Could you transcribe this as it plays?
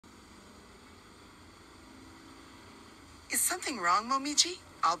Is something wrong, Momiji?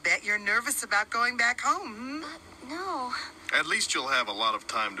 I'll bet you're nervous about going back home. No. At least you'll have a lot of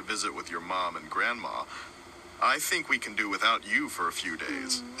time to visit with your mom and grandma. I think we can do without you for a few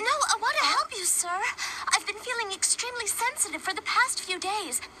days. No, I want to help you, sir. I've been feeling extremely sensitive for the past few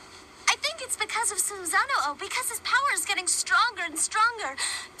days. I think it's because of Susano, because his power is getting stronger and stronger.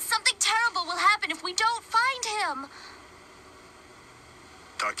 Something terrible will happen if we don't find him.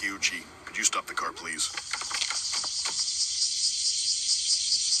 Takeuchi, could you stop the car, please?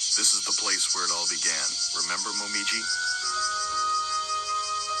 This is the place where it all began. Remember, Momiji?